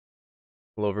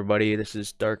Hello everybody, this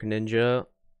is Dark Ninja,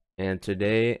 and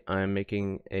today I'm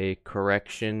making a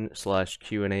correction slash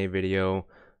Q&A video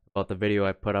about the video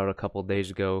I put out a couple days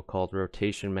ago called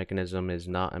Rotation Mechanism is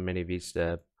not a mini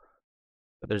V-step.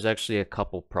 But there's actually a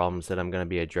couple problems that I'm going to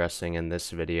be addressing in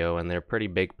this video, and they're pretty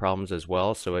big problems as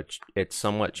well, so it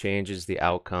somewhat changes the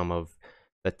outcome of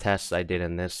the tests I did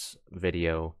in this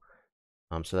video.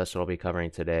 So that's what I'll be covering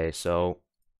today. So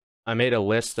I made a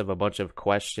list of a bunch of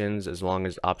questions as long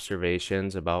as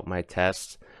observations about my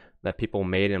tests that people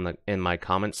made in my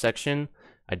comment section.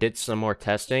 I did some more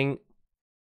testing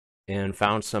and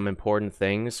found some important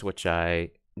things which I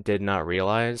did not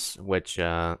realize, which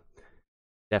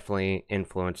definitely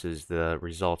influences the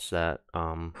results that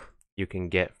you can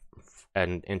get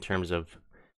in terms of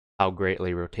how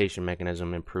greatly rotation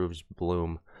mechanism improves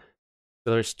bloom.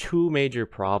 So there's two major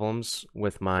problems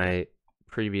with my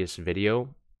previous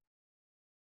video.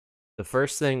 The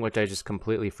first thing, which I just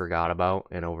completely forgot about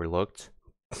and overlooked,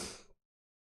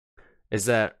 is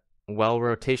that while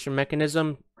rotation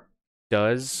mechanism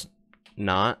does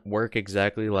not work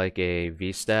exactly like a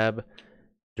V-stab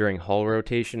during hull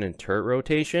rotation and turret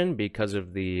rotation because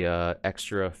of the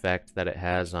extra effect that it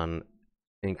has on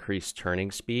increased turning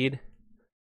speed,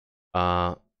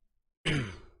 it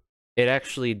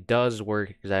actually does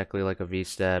work exactly like a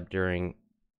V-stab during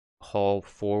hull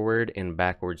forward and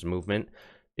backwards movement,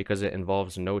 because it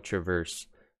involves no traverse.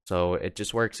 So it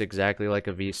just works exactly like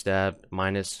a V-stab,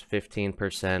 minus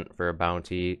 15% for a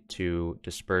bounty to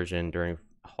dispersion during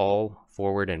hull,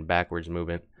 forward, and backwards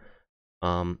movement.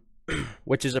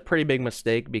 Which is a pretty big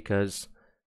mistake because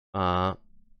a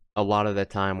lot of the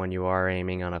time when you are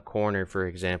aiming on a corner, for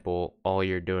example, all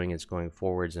you're doing is going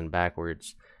forwards and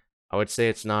backwards. I would say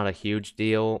it's not a huge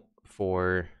deal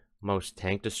for most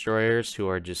tank destroyers who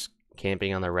are just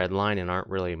camping on the red line and aren't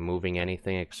really moving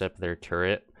anything except their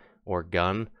turret or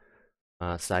gun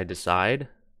side to side.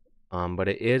 But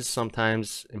it is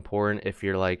sometimes important if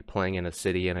you're like playing in a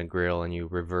city in a grill and you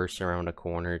reverse around a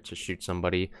corner to shoot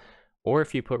somebody, or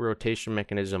if you put rotation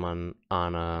mechanism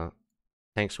on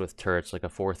tanks with turrets like a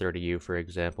 430U, for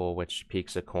example, which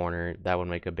peeks a corner. That would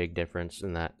make a big difference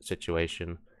in that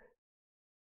situation.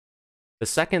 The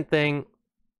second thing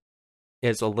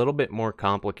is a little bit more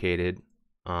complicated,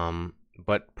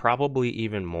 but probably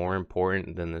even more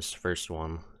important than this first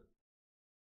one.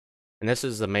 And this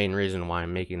is the main reason why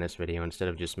I'm making this video instead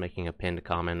of just making a pinned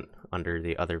comment under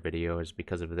the other video, is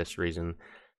because of this reason.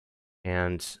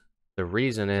 And the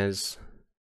reason is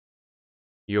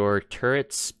your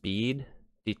turret speed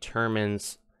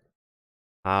determines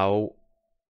how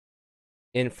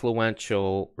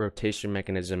influential rotation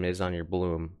mechanism is on your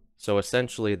bloom. So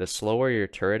essentially, the slower your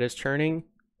turret is turning,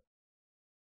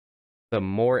 the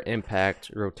more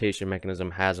impact rotation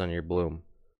mechanism has on your bloom.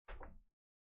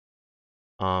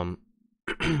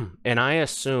 And I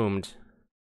assumed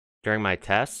during my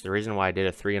test, the reason why I did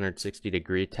a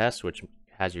 360-degree test, which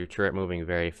has your turret moving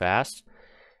very fast,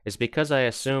 is because I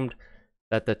assumed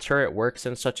that the turret works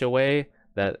in such a way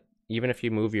that even if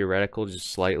you move your reticle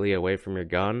just slightly away from your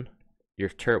gun, your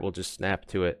turret will just snap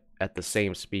to it at the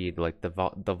same speed. Like the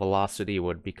velocity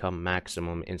would become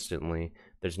maximum instantly.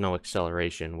 There's no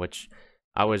acceleration, which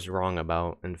I was wrong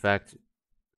about. In fact,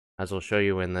 as I'll show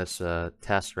you in this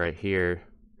test right here,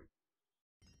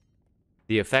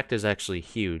 the effect is actually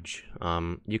huge.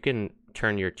 You can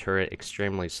turn your turret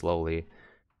extremely slowly,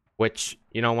 which,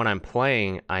 you know, when I'm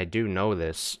playing, I do know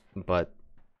this, but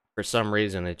for some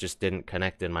reason it just didn't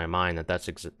connect in my mind that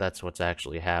that's what's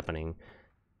actually happening.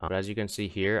 But as you can see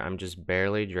here, I'm just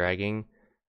barely dragging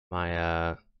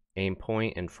my aim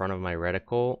point in front of my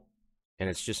reticle, and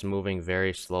it's just moving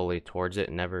very slowly towards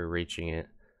it, never reaching it.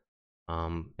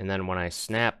 And then when I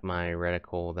snap my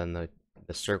reticle, then the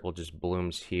circle just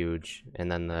blooms huge,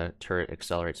 and then the turret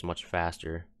accelerates much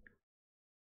faster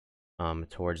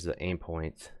towards the aim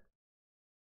point.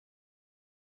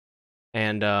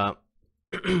 And yeah,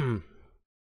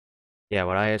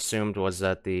 what I assumed was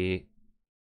that the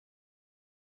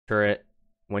turret,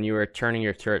 when you were turning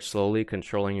your turret slowly,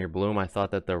 controlling your bloom, I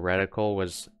thought that the reticle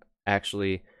was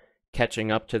actually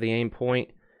catching up to the aim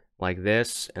point like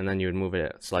this, and then you would move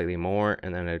it slightly more,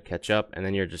 and then it would catch up, and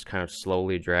then you're just kind of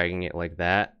slowly dragging it like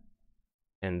that,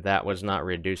 and that was not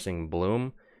reducing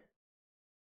bloom.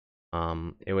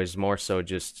 It was more so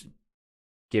just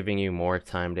giving you more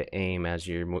time to aim as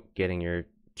you're getting your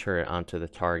turret onto the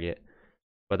target,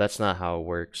 but that's not how it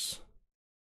works.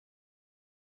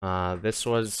 This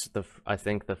was I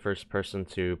think the first person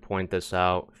to point this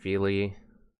out, Filio,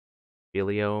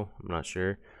 I'm not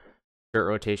sure. Turret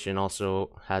rotation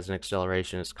also has an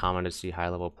acceleration. It's common to see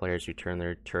high-level players who turn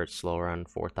their turrets slower on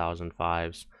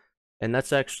 4005s. And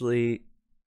that's actually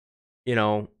you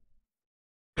know,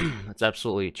 that's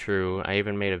absolutely true. I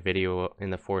even made a video in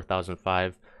the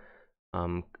 4005.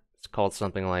 It's called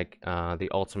something like The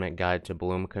Ultimate Guide to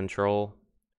Bloom Control,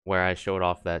 where I showed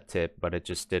off that tip, but it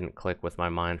just didn't click with my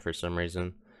mind for some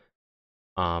reason.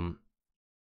 Um,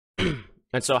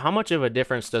 and so how much of a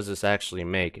difference does this actually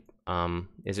make?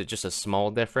 Is it just a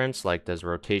small difference? Like, does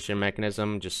rotation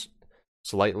mechanism just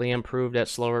slightly improved at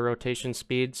slower rotation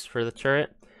speeds for the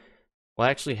turret? We'll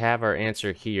actually have our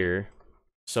answer here.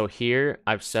 So here,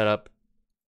 I've set up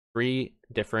 3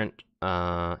 different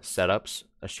setups.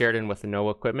 A Sheridan with no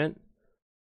equipment.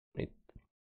 Let me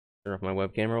turn off my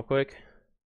webcam real quick.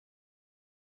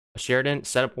 Sheridan,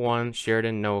 setup 1,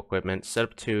 Sheridan, no equipment.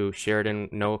 Setup 2, Sheridan,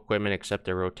 no equipment except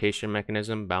a rotation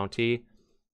mechanism, bounty.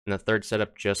 And the third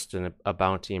setup, just a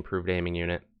bounty improved aiming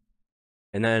unit.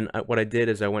 And then what I did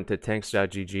is I went to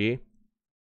tanks.gg,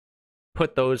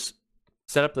 put those,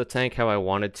 set up the tank how I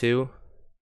wanted to,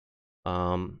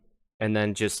 and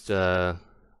then just, and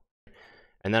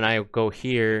then I go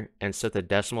here and set the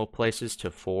decimal places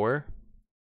to 4.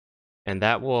 And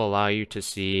that will allow you to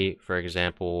see, for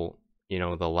example, you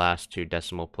know, the last 2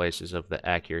 decimal places of the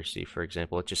accuracy, for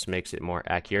example. It just makes it more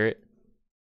accurate.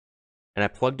 And I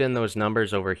plugged in those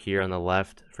numbers over here on the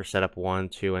left for setup 1,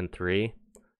 2, and 3.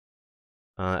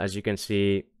 As you can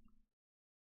see,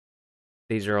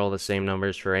 these are all the same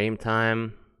numbers for aim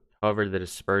time. However, the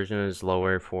dispersion is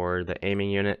lower for the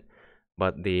aiming unit,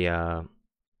 but the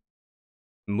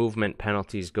movement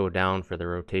penalties go down for the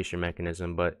rotation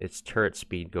mechanism, but its turret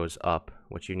speed goes up,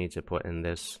 which you need to put in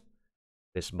this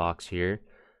box here.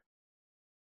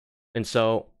 And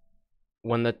so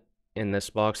when in this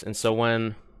box, and so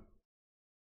when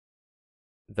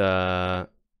the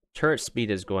turret speed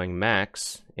is going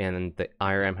max and the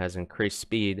IRM has increased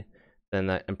speed, then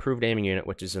the improved aiming unit,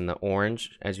 which is in the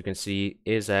orange, as you can see,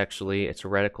 is actually its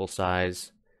reticle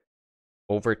size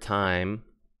over time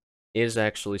is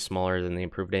actually smaller than the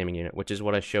improved aiming unit, which is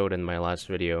what I showed in my last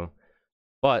video.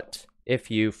 But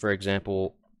if you, for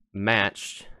example,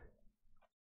 matched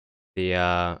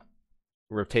the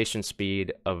rotation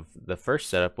speed of the first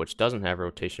setup, which doesn't have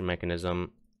rotation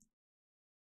mechanism,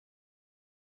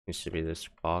 needs to be this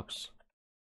box,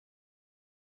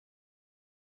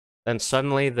 then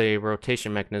suddenly the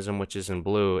rotation mechanism, which is in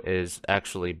blue, is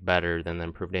actually better than the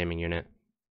improved aiming unit.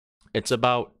 It's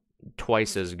about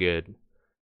twice as good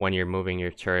when you're moving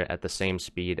your turret at the same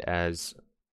speed as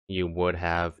you would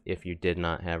have if you did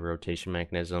not have rotation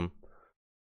mechanism.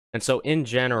 And so in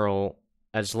general,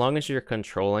 as long as you're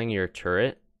controlling your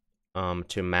turret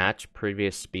to match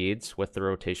previous speeds with the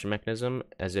rotation mechanism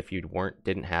as if you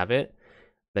didn't have it,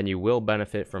 then you will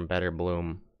benefit from better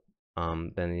bloom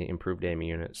than the improved aiming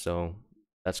unit. So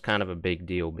that's kind of a big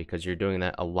deal because you're doing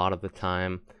that a lot of the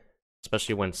time,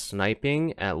 especially when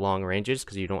sniping at long ranges,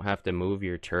 because you don't have to move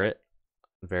your turret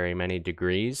very many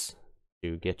degrees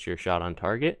to get your shot on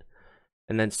target.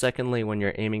 And then secondly, when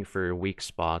you're aiming for weak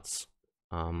spots,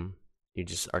 you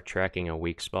just are tracking a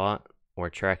weak spot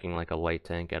or tracking like a light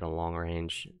tank at a long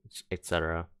range,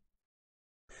 etc.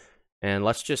 And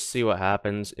let's just see what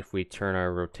happens if we turn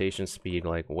our rotation speed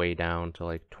like way down to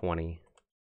like 20.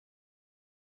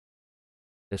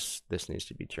 This needs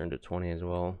to be turned to 20 as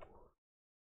well.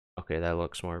 Okay, that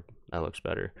looks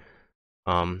better.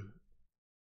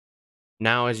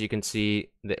 Now as you can see,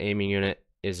 the aiming unit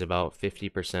is about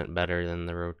 50% better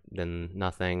than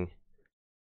nothing.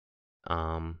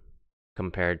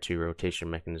 Compared to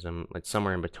rotation mechanism, like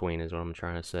somewhere in between is what I'm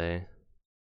trying to say.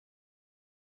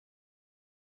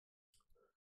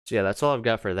 So yeah, that's all I've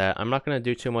got for that. I'm not going to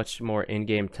do too much more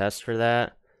in-game tests for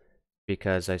that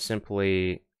because I've spent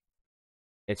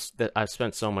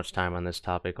so much time on this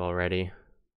topic already.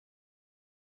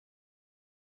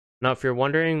 Now, if you're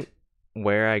wondering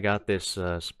where I got this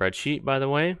spreadsheet, by the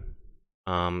way,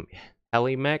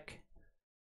 HeliMech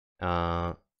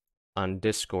on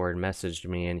Discord messaged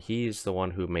me, and he's the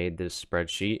one who made this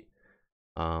spreadsheet.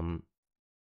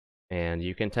 And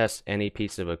you can test any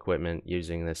piece of equipment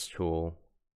using this tool.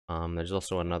 There's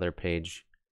also another page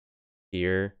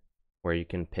here where you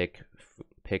can pick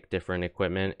different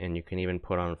equipment, and you can even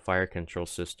put on a fire control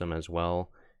system as well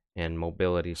and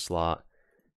mobility slot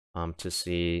to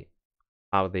see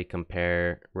how they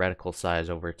compare reticle size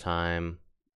over time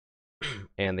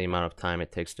and the amount of time it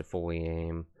takes to fully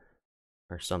aim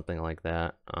or something like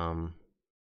that. So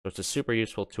it's a super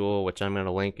useful tool, which I'm going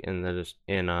to link in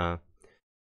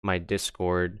my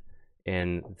Discord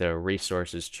in the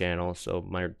resources channel. So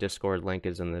my Discord link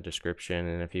is in the description,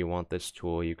 and if you want this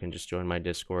tool, you can just join my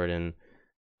Discord. And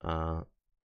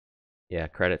yeah,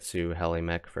 credit to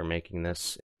HeliMech for making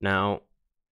this. Now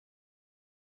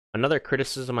Another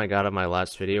criticism I got of my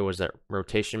last video was that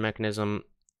rotation mechanism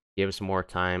gives more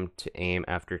time to aim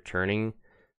after turning,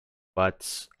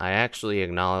 but I actually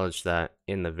acknowledged that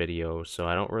in the video, so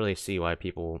I don't really see why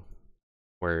people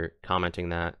were commenting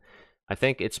that. I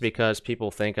think it's because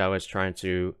people think I was trying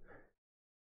to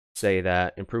say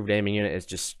that improved aiming unit is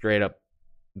just straight up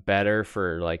better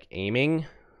for like aiming,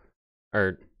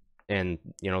 and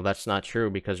that's not true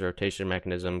because rotation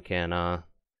mechanism can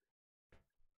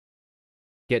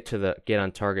get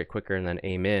on target quicker and then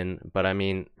aim in. But I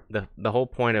mean, the whole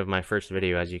point of my first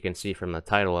video, as you can see from the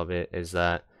title of it, is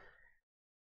that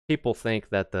people think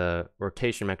that the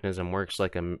rotation mechanism works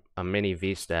like a mini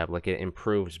V-stab, like it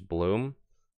improves bloom.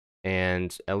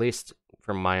 And at least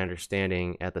from my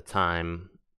understanding at the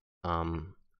time,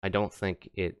 I didn't think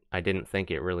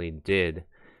it really did,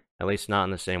 at least not in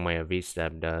the same way a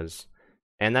V-stab does.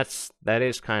 And that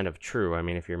is kind of true. I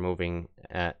mean, if you're moving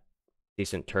at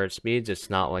decent turret speeds, it's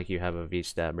not like you have a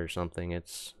V-stab or something.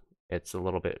 It's a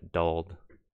little bit dulled.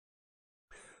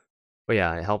 But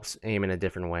yeah, it helps aim in a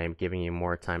different way, giving you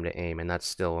more time to aim, and that's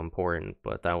still important,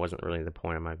 but that wasn't really the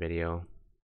point of my video.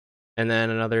 And then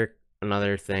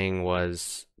another thing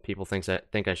was people think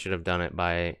I should have done it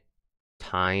by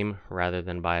time rather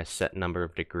than by a set number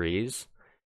of degrees.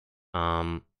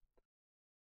 But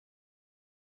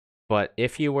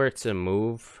if you were to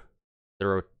move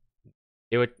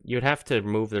you'd have to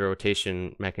move the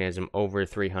rotation mechanism over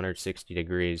 360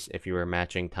 degrees if you were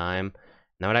matching time. And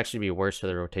that would actually be worse for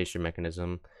the rotation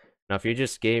mechanism. Now, if you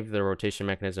just gave the rotation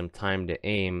mechanism time to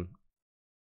aim,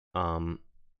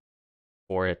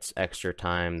 for its extra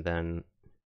time, then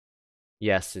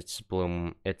yes, its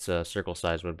circle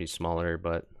size would be smaller,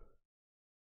 but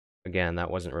again,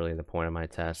 that wasn't really the point of my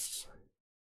tests.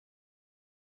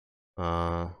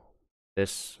 I'm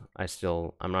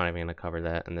not even gonna cover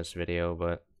that in this video,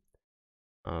 but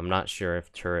I'm not sure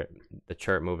if the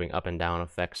turret moving up and down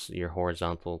affects your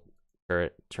horizontal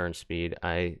turret turn speed.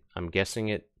 I'm guessing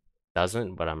it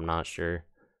doesn't, but I'm not sure.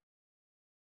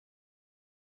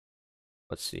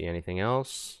 Let's see, anything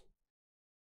else?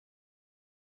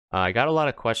 I got a lot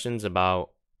of questions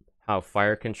about how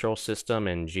fire control system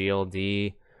and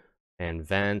GLD and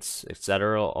vents,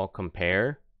 etc. all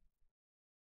compare.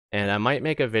 And I might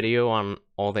make a video on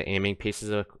all the aiming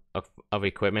pieces of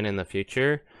equipment in the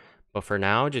future. But for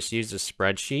now, just use the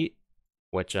spreadsheet,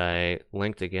 which I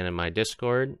linked again in my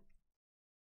Discord.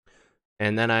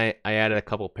 And then I added a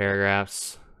couple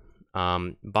paragraphs.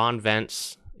 Bond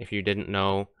vents, if you didn't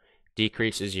know,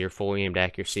 decreases your fully aimed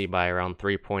accuracy by around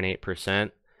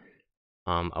 3.8%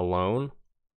 alone.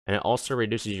 And it also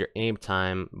reduces your aim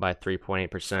time by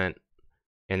 3.8%.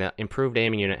 And the improved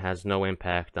aiming unit has no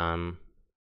impact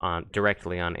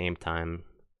directly on aim time.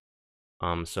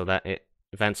 So that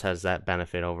vents has that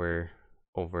benefit over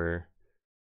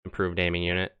improved aiming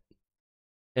unit.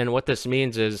 And what this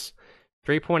means is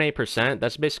 3.8%,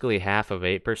 that's basically half of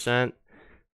 8%.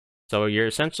 So you're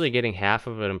essentially getting half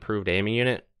of an improved aiming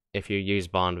unit if you use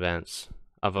bond vents,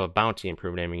 of a bounty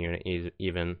improved aiming unit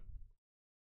even.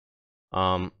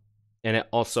 And it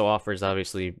also offers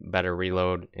obviously better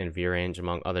reload and view range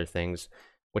among other things,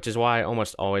 which is why I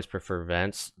almost always prefer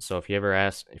vents. So if you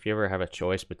ever have a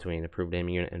choice between improved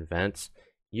aiming unit and vents,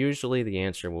 usually the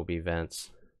answer will be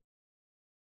vents.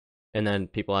 And then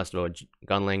people asked about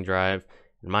gunlaying drive.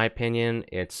 In my opinion,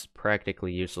 it's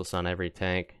practically useless on every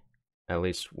tank, at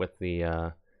least with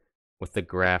the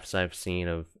graphs I've seen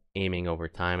of aiming over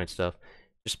time and stuff.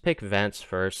 Just pick vents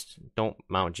first. Don't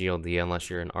mount GLD unless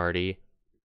you're an RD.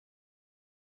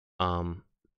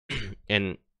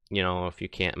 And if you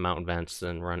can't mount vents,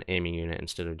 then run aiming unit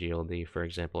instead of GLD, for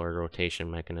example, or rotation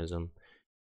mechanism.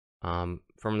 From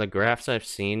the graphs I've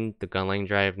seen, the gunlaying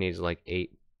drive needs like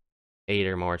 8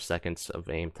 or more seconds of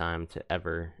aim time to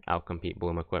ever outcompete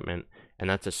bloom equipment, and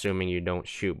that's assuming you don't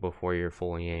shoot before you're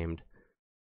fully aimed.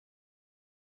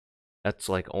 That's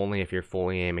like only if you're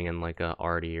fully aiming in like a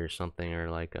RD or something, or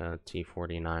like a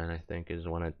T49, I think is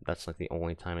when that's like the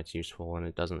only time it's useful, and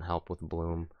it doesn't help with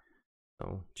bloom.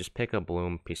 So just pick a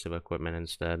bloom piece of equipment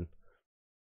instead.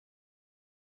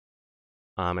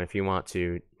 If you want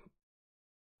to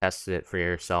test it for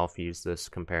yourself, use this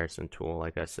comparison tool,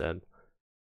 like I said.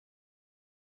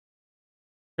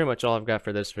 Pretty much all I've got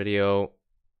for this video.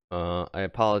 I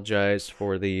apologize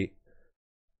for the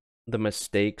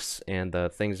mistakes and the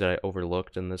things that I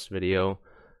overlooked in this video.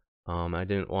 I'm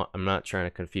not trying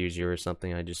to confuse you or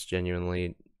something. I just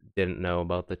genuinely didn't know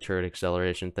about the turret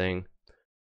acceleration thing.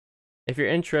 If you're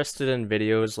interested in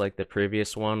videos like the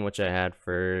previous one, which I had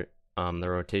for the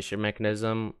rotation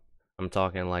mechanism, I'm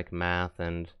talking like math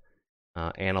and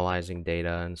analyzing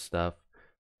data and stuff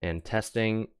and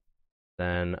testing,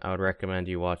 then I would recommend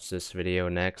you watch this video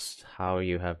next, how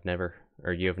you have never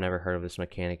heard of this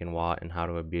mechanic in WoT and how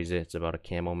to abuse it. It's about a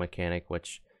camo mechanic,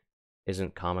 which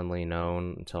isn't commonly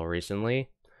known until recently.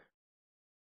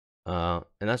 And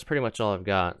that's pretty much all I've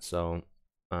got, so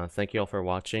thank you all for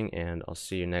watching, and I'll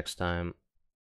see you next time.